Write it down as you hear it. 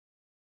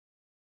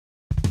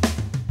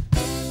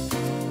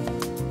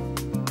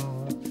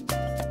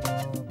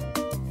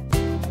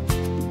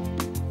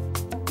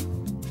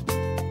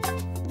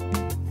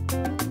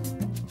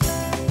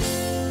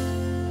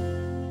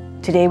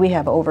Today we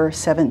have over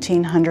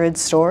 1,700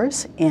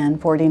 stores in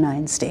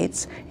 49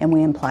 states, and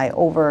we employ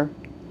over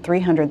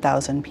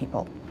 300,000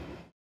 people.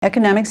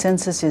 Economic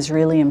census is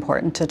really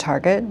important to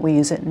target. We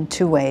use it in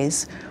two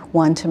ways.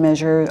 One, to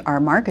measure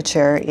our market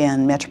share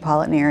in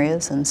metropolitan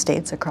areas and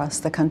states across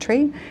the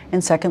country.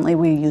 And secondly,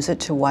 we use it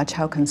to watch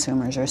how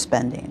consumers are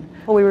spending.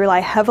 Well, we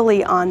rely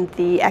heavily on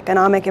the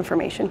economic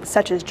information,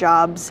 such as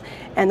jobs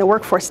and the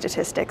workforce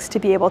statistics, to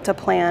be able to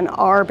plan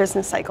our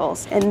business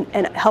cycles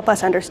and help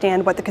us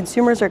understand what the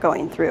consumers are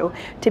going through,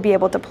 to be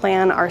able to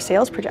plan our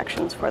sales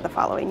projections for the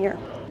following year.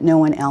 No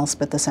one else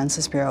but the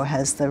Census Bureau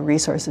has the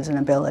resources and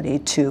ability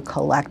to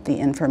collect the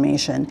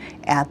information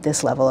at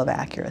this level of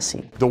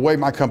accuracy. The way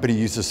my company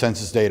uses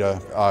census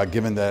data,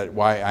 given that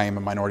why I am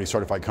a minority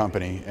certified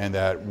company and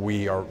that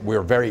we are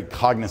very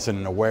cognizant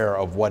and aware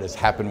of what has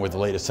happened with the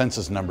latest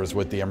census numbers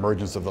with the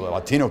emergence of the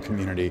Latino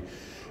community,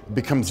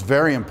 becomes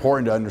very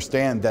important to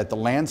understand that the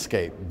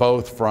landscape,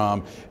 both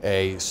from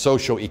a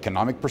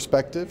socio-economic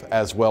perspective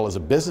as well as a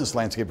business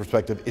landscape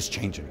perspective, is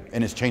changing,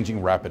 and it's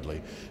changing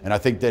rapidly. And I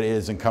think that it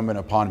is incumbent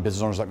upon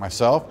business owners like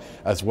myself,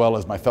 as well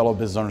as my fellow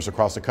business owners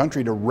across the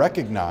country, to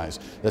recognize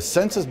that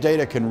census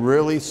data can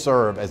really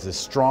serve as a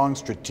strong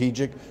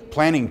strategic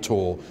planning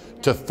tool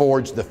to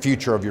forge the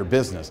future of your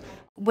business.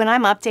 When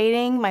I'm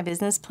updating my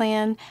business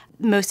plan,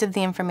 most of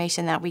the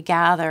information that we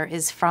gather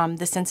is from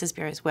the Census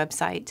Bureau's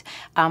website.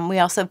 We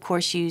also, of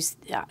course, use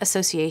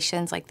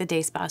associations like the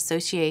Day Spa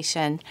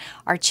Association,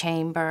 our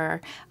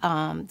chamber,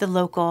 the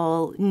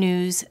local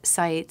news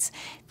sites,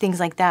 things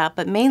like that.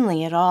 But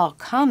mainly it all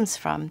comes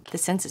from the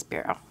Census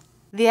Bureau.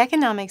 The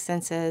economic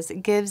census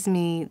gives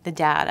me the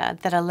data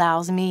that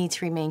allows me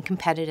to remain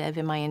competitive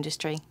in my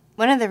industry.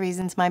 One of the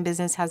reasons my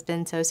business has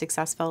been so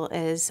successful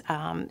is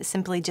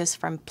simply just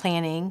from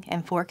planning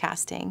and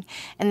forecasting.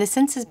 And the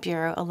Census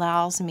Bureau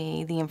allows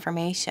me the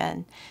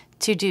information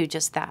to do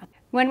just that.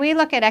 When we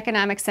look at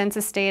economic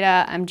census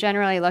data, I'm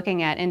generally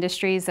looking at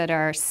industries that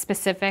are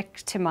specific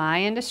to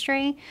my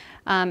industry,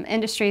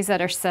 industries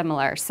that are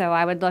similar. So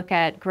I would look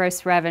at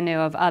gross revenue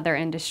of other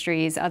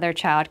industries, other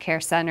child care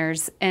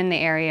centers in the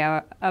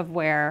area of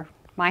where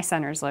my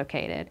center is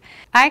located.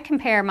 I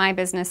compare my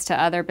business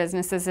to other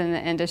businesses in the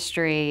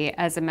industry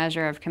as a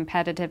measure of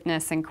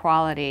competitiveness and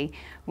quality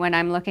when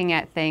I'm looking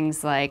at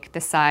things like the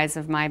size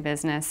of my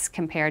business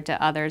compared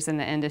to others in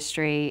the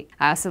industry.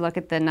 I also look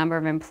at the number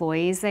of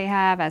employees they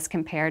have as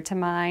compared to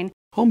mine.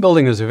 Home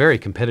building is a very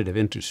competitive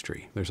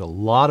industry. There's a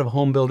lot of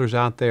home builders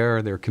out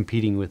there. They're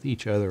competing with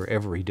each other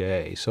every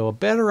day. So a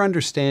better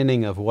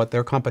understanding of what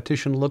their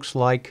competition looks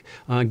like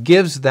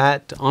gives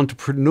that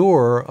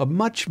entrepreneur a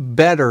much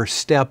better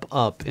step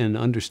up in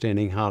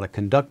understanding how to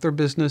conduct their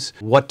business,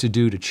 what to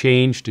do to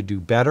change, to do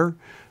better,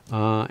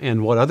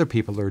 and what other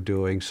people are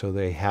doing so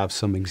they have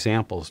some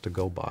examples to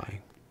go by.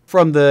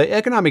 From the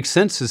economic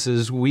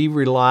censuses, we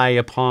rely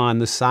upon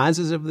the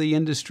sizes of the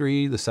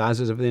industry, the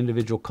sizes of the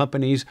individual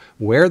companies,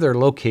 where they're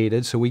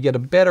located, so we get a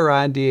better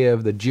idea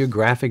of the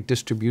geographic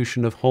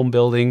distribution of home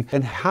building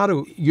and how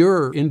do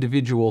your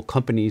individual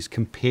companies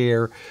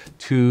compare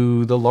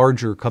to the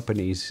larger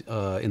companies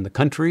in the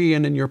country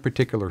and in your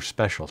particular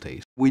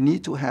specialties. We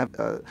need to have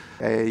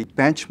a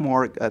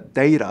benchmark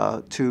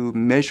data to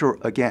measure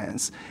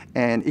against.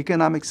 And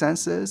economic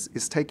census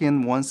is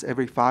taken once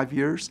every 5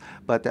 years,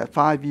 but that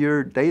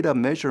 5-year data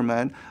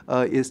measurement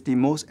is the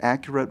most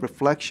accurate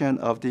reflection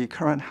of the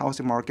current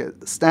housing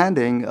market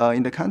standing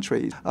in the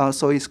country.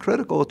 So it's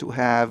critical to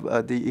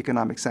have the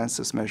economic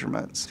census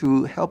measurements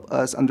to help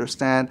us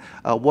understand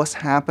what's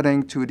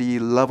happening to the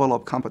level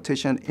of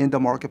competition in the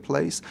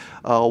marketplace,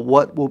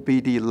 what will be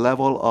the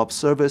level of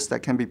service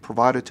that can be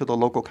provided to the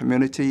local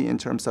community in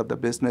terms of the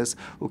business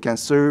who can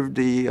serve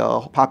the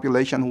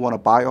population who want to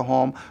buy a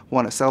home, who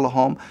want to sell a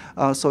home.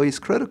 So it's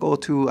critical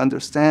to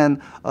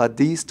understand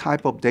these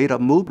type of data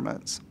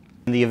movements.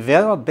 The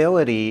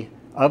availability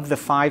of the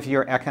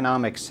 5-year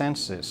economic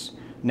census,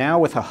 now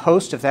with a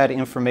host of that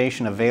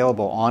information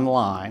available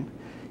online,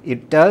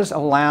 it does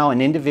allow an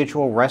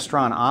individual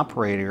restaurant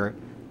operator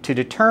to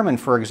determine,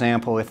 for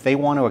example, if they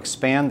want to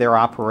expand their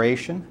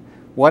operation,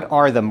 what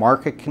are the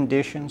market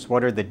conditions,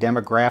 what are the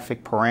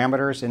demographic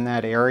parameters in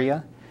that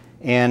area,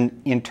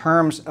 and in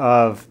terms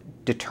of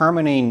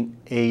determining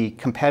a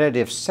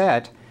competitive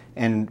set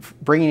and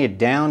bringing it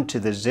down to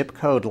the zip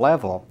code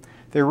level,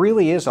 there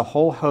really is a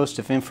whole host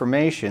of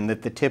information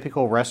that the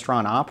typical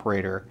restaurant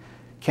operator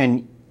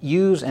can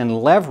use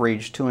and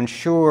leverage to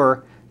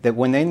ensure that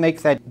when they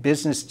make that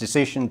business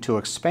decision to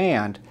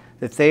expand,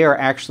 that they are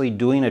actually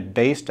doing it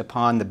based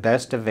upon the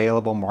best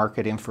available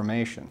market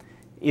information.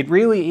 It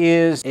really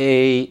is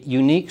a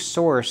unique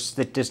source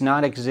that does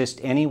not exist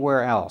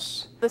anywhere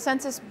else. The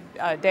census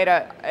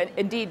data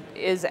indeed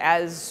is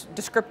as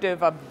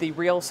descriptive of the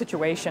real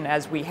situation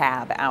as we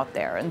have out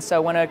there. And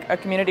so when a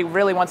community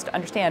really wants to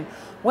understand,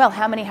 well,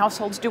 how many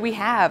households do we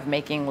have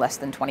making less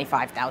than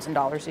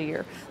 $25,000 a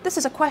year? This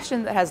is a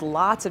question that has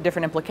lots of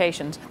different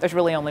implications. There's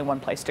really only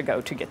one place to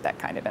go to get that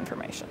kind of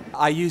information.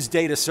 I use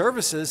data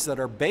services that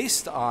are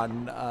based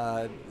on,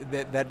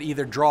 that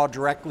either draw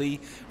directly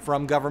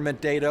from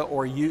government data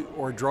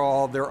or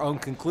draw their own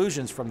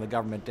conclusions from the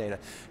government data.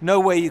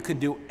 No way you can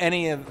do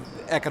any of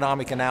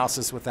economic analysis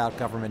without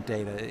government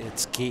data.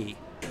 It's key.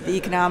 The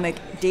economic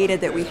data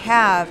that we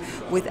have,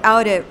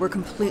 without it, we're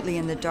completely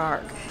in the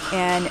dark.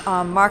 And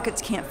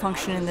markets can't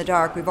function in the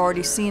dark. We've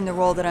already seen the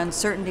role that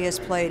uncertainty has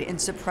played in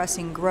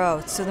suppressing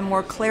growth. So the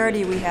more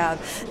clarity we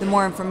have, the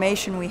more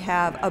information we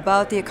have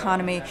about the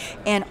economy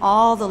and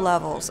all the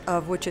levels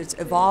of which it's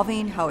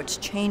evolving, how it's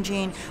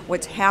changing,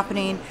 what's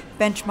happening,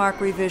 benchmark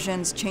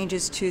revisions,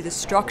 changes to the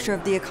structure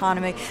of the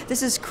economy.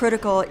 This is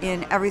critical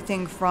in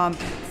everything from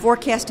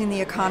forecasting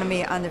the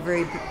economy on the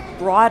very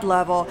broad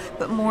level,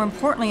 but more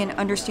importantly in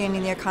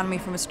understanding the economy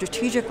from a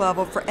strategic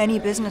level for any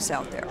business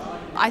out there.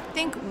 I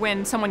think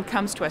when someone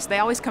comes to us, they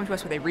always come to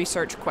us with a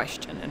research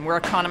question. And we're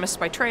economists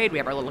by trade. We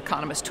have our little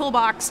economist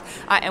toolbox.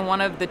 And one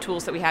of the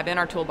tools that we have in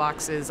our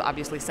toolbox is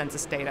obviously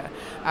census data.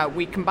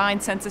 We combine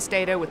census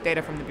data with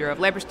data from the Bureau of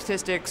Labor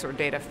Statistics or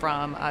data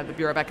from the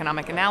Bureau of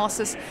Economic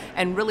Analysis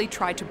and really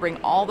try to bring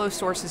all those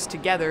sources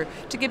together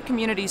to give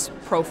communities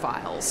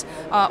profiles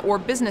or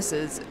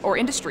businesses or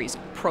industries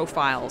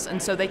profiles.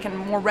 And so they can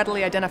more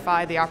readily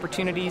identify the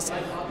opportunities,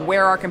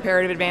 where our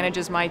comparative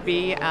advantages might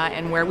be,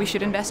 and where we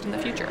should invest in the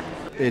future.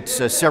 It's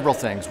several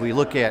things. We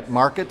look at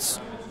markets,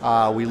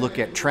 we look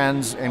at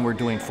trends, and we're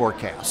doing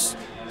forecasts.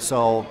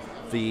 So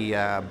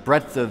the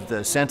breadth of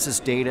the census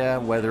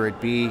data, whether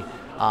it be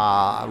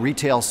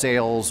retail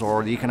sales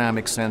or the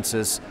economic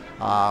census,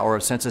 or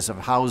a census of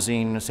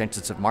housing, a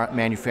census of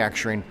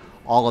manufacturing,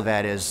 all of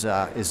that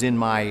is in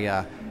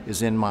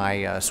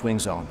my swing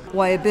zone.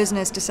 Why a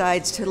business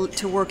decides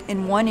to work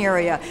in one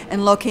area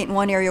and locate in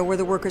one area where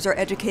the workers are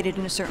educated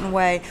in a certain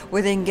way,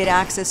 where they can get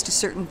access to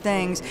certain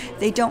things.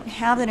 They don't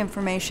have that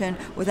information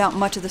without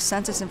much of the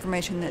census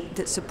information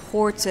that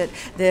supports it,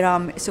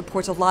 that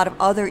supports a lot of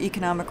other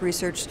economic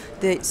research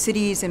that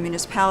cities and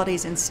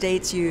municipalities and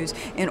states use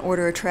in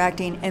order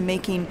attracting and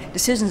making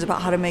decisions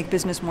about how to make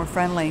business more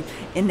friendly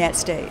in that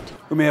state.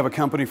 We may have a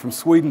company from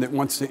Sweden that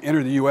wants to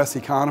enter the U.S.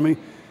 economy.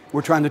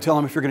 We're trying to tell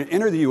them, if you're going to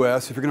enter the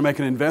U.S., if you're going to make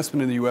an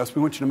investment in the U.S.,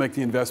 we want you to make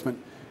the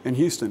investment in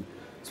Houston.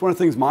 So one of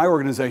the things my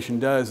organization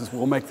does is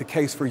we'll make the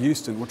case for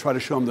Houston. We'll try to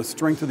show them the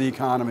strength of the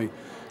economy,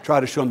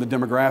 try to show them the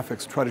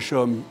demographics, try to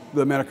show them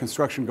the amount of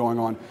construction going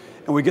on.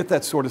 And we get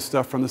that sort of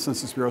stuff from the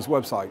Census Bureau's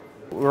website.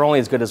 We're only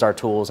as good as our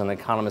tools, and the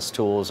economists'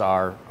 tools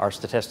are our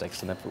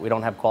statistics. And if we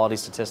don't have quality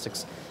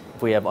statistics,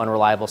 if we have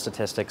unreliable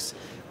statistics,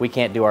 we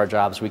can't do our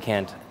jobs. We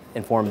can't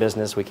inform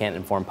business, we can't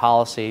inform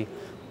policy.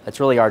 It's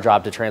really our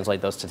job to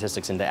translate those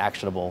statistics into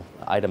actionable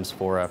items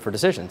for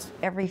decisions.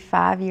 Every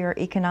 5-year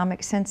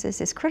economic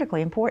census is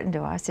critically important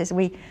to us as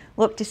we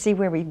look to see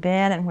where we've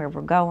been and where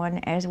we're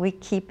going, as we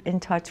keep in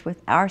touch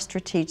with our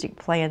strategic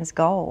plan's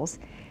goals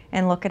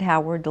and look at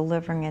how we're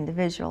delivering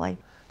individually.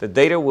 The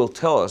data will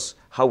tell us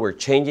how we're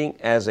changing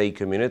as a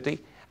community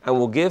and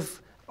will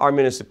give our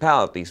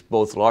municipalities,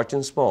 both large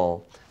and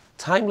small,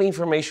 timely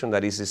information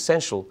that is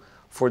essential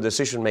for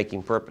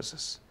decision-making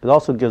purposes. It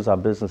also gives our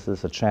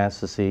businesses a chance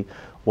to see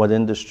what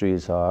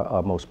industries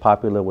are most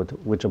popular,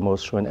 which are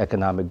most showing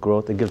economic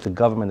growth. It gives the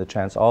government a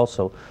chance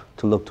also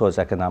to look towards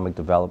economic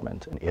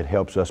development. It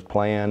helps us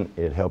plan,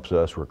 it helps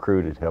us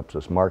recruit, it helps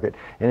us market,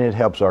 and it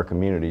helps our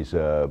communities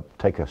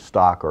take a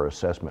stock or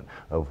assessment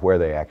of where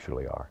they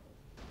actually are.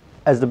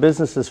 As the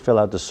businesses fill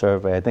out the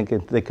survey, I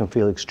think they can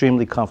feel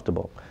extremely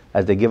comfortable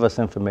as they give us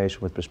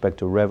information with respect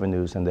to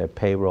revenues and their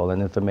payroll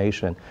and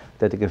information,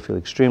 that they can feel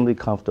extremely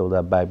comfortable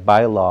that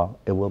by law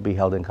it will be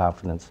held in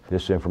confidence.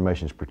 This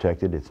information is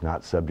protected. It's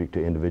not subject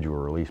to individual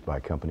release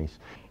by companies.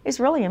 It's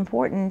really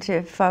important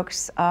to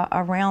folks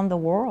around the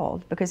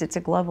world, because it's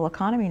a global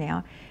economy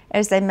now,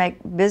 as they make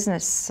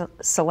business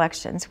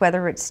selections,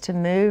 whether it's to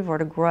move or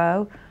to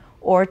grow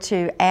or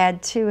to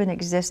add to an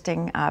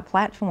existing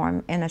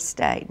platform in a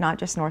state, not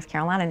just North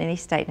Carolina, in any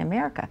state in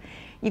America.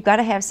 You've got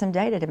to have some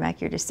data to make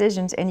your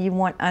decisions, and you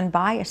want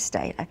unbiased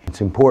data.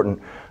 It's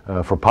important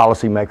for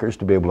policymakers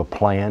to be able to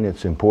plan.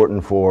 It's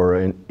important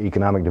for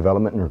economic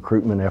development and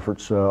recruitment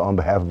efforts on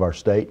behalf of our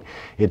state.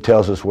 It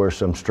tells us where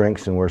some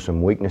strengths and where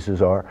some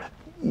weaknesses are.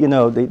 You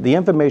know, the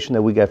information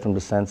that we get from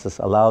the census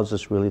allows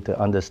us really to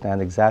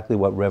understand exactly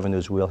what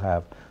revenues we'll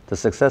have. The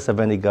success of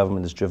any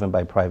government is driven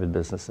by private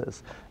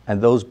businesses,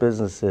 and those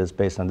businesses,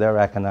 based on their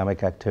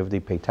economic activity,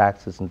 pay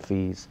taxes and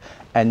fees.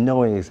 And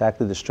knowing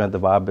exactly the strength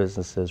of our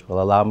businesses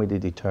will allow me to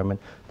determine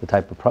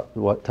the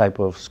what type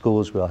of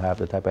schools we'll have,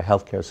 the type of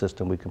healthcare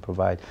system we can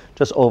provide,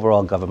 just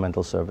overall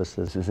governmental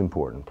services. This is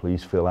important.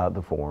 Please fill out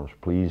the forms.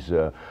 Please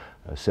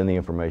send the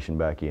information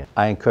back in.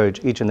 I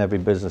encourage each and every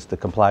business to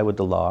comply with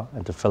the law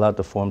and to fill out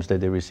the forms that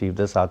they received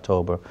this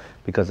October,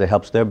 because it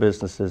helps their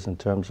businesses in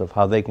terms of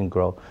how they can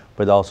grow,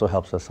 but it also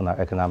helps us in our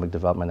economic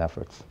development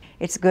efforts.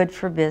 It's good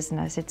for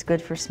business, it's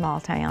good for small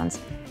towns,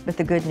 but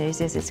the good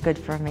news is it's good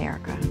for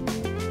America.